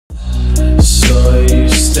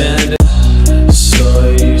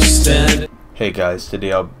Hey guys,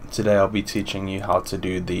 today I'll be teaching you how to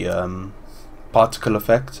do the particle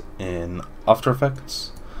effect in After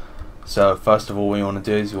Effects. So first of all, what you want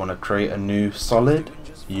to do is you want to create a new solid.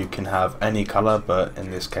 You can have any color, but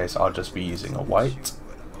in this case I'll just be using a white.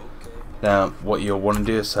 Now what you'll want to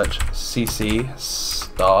do is search CC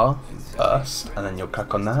star burst, and then you'll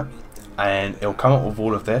click on that and it'll come up with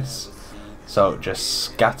all of this. So just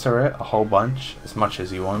scatter it a whole bunch, as much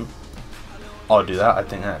as you want. I'll do that, I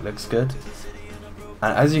think that looks good.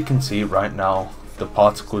 And as you can see right now, the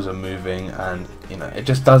particles are moving and it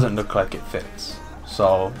just doesn't look like it fits.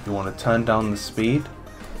 So you want to turn down the speed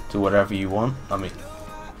to whatever you want. I mean,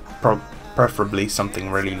 preferably something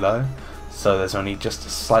really low, so there's only just a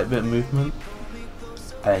slight bit of movement.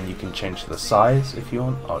 And you can change the size if you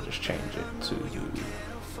want. I'll just change it to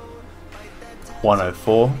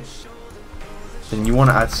 104. Then you want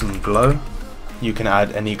to add some glow. You can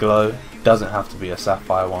add any glow. Doesn't have to be a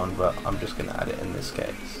sapphire one, but I'm just going to add it in this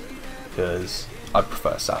case because I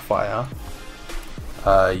prefer sapphire.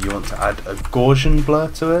 You want to add a Gaussian blur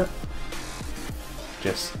to it.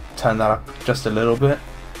 Just turn that up just a little bit.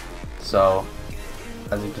 So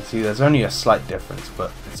as you can see, there's only a slight difference,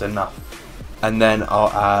 but it's enough. And then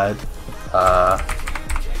I'll add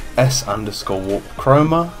S_warp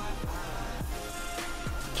chroma,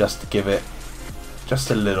 just to give it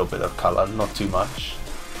just a little bit of color, not too much.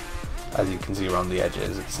 As you can see around the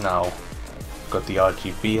edges, it's now got the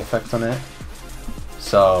RGB effect on it,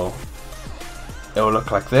 so it will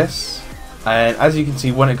look like this. And as you can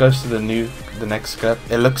see, when it goes to the next step,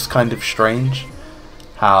 it looks kind of strange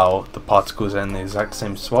how the particles are in the exact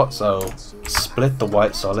same spot. So split the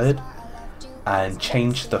white solid and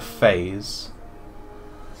change the phase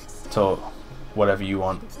to whatever you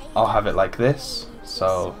want. I'll have it like this,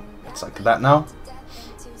 so it's like that now.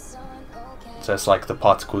 So it's like the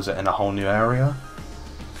particles are in a whole new area.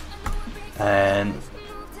 And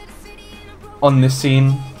on this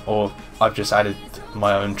scene, or I've just added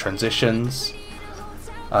my own transitions.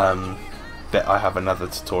 That I have another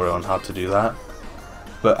tutorial on how to do that.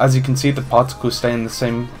 But as you can see, the particles stay in the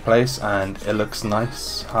same place and it looks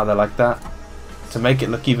nice how they're like that. To make it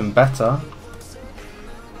look even better,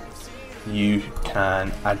 you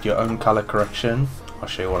can add your own color correction. I'll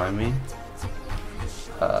show you what I mean.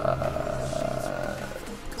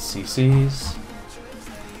 CCs,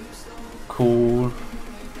 cool.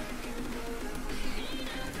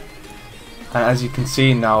 And as you can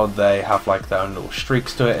see now, they have like their own little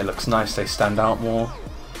streaks to it. It looks nice, they stand out more.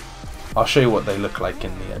 I'll show you what they look like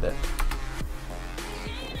in the edit.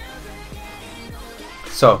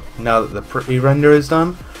 So now that the pre-render is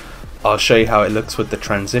done, I'll show you how it looks with the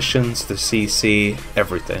transitions, the CC,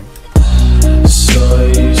 everything. So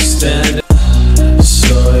you stand,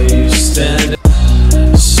 so you stand,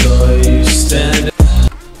 so you stand.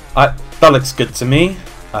 That looks good to me.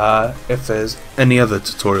 If there's any other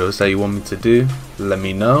tutorials that you want me to do, let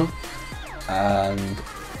me know and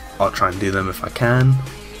I'll try and do them if I can.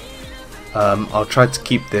 I'll try to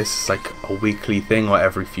keep this like a weekly thing, or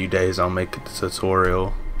every few days I'll make a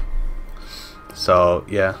tutorial. So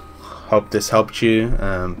yeah, hope this helped you.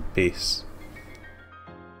 Peace.